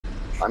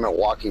I'm a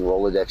walking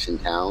Rolodex in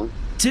town.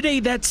 Today,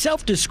 that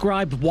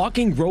self-described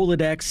walking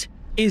Rolodex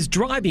is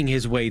driving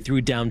his way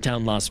through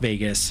downtown Las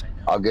Vegas.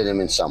 I'll get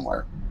him in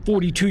somewhere.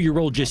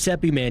 42-year-old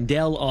Giuseppe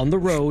Mandel on the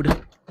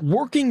road,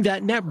 working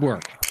that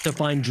network to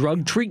find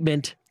drug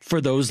treatment for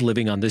those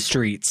living on the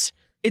streets.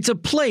 It's a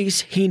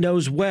place he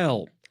knows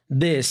well.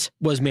 This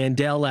was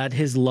Mandel at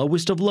his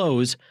lowest of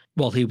lows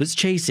while he was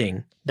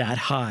chasing that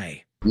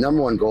high.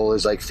 Number one goal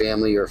is like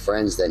family or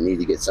friends that need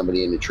to get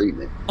somebody into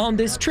treatment. On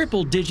this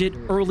triple-digit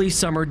early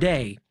summer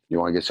day, You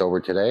want to get sober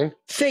today?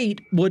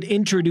 fate would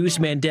introduce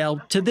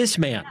Mandel to this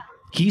man.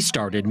 He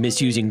started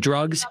misusing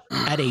drugs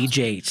at age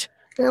 8.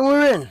 And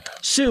we're in.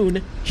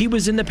 Soon, he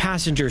was in the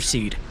passenger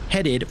seat,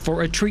 headed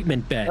for a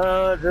treatment bed.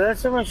 The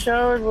last time I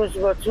showered was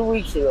about 2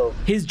 weeks ago.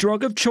 His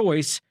drug of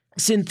choice,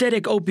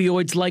 synthetic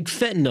opioids like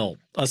fentanyl,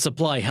 a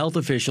supply health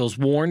officials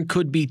warn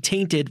could be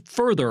tainted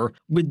further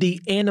with the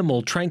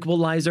animal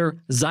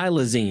tranquilizer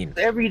xylazine.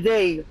 Every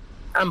day,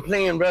 I'm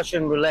playing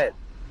Russian roulette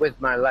with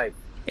my life.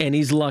 And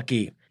he's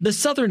lucky. The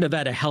Southern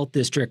Nevada Health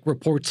District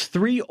reports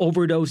 3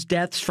 overdose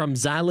deaths from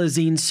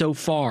xylazine so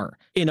far.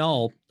 In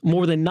all,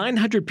 more than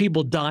 900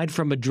 people died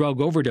from a drug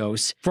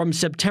overdose from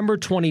September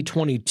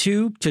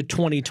 2022 to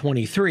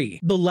 2023,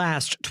 the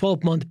last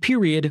 12-month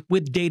period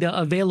with data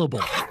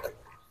available.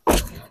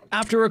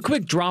 After a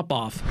quick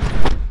drop-off,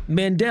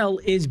 Mandel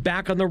is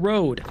back on the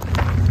road,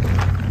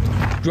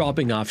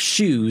 dropping off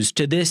shoes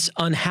to this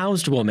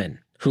unhoused woman,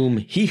 whom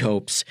he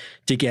hopes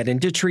to get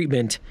into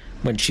treatment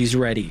when she's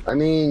ready. I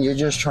mean, you're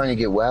just trying to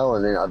get well,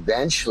 and then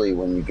eventually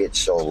when you get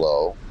so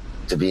low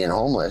to being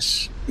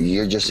homeless,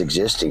 you're just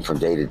existing from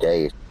day to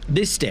day.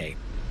 This day,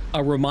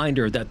 a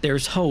reminder that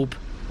there's hope.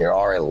 There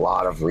are a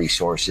lot of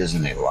resources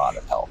and a lot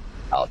of help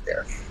out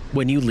there.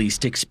 When you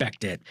least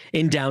expect it.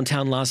 In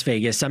downtown Las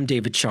Vegas, I'm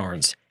David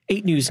Charnes,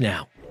 8 News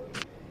Now.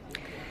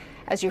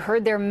 As you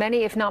heard, there are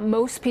many, if not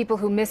most, people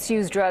who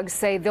misuse drugs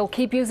say they'll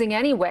keep using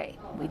anyway.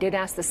 We did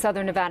ask the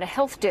Southern Nevada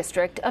Health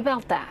District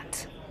about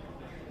that.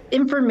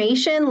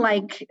 Information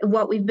like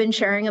what we've been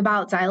sharing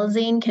about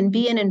xylazine can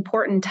be an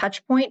important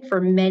touch point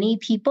for many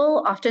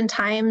people.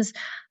 Oftentimes,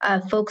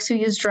 folks who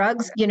use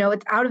drugs,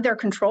 it's out of their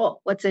control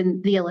what's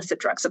in the illicit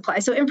drug supply.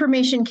 So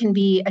information can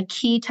be a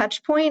key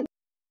touch point.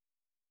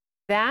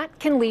 That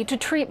can lead to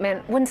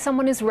treatment when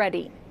someone is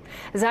ready.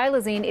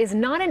 Xylazine is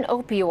not an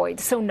opioid,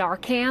 so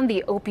Narcan,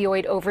 the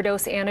opioid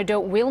overdose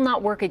antidote, will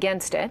not work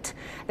against it.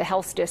 The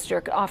Health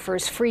District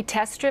offers free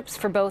test strips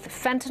for both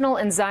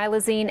fentanyl and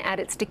xylazine at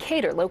its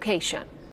Decatur location.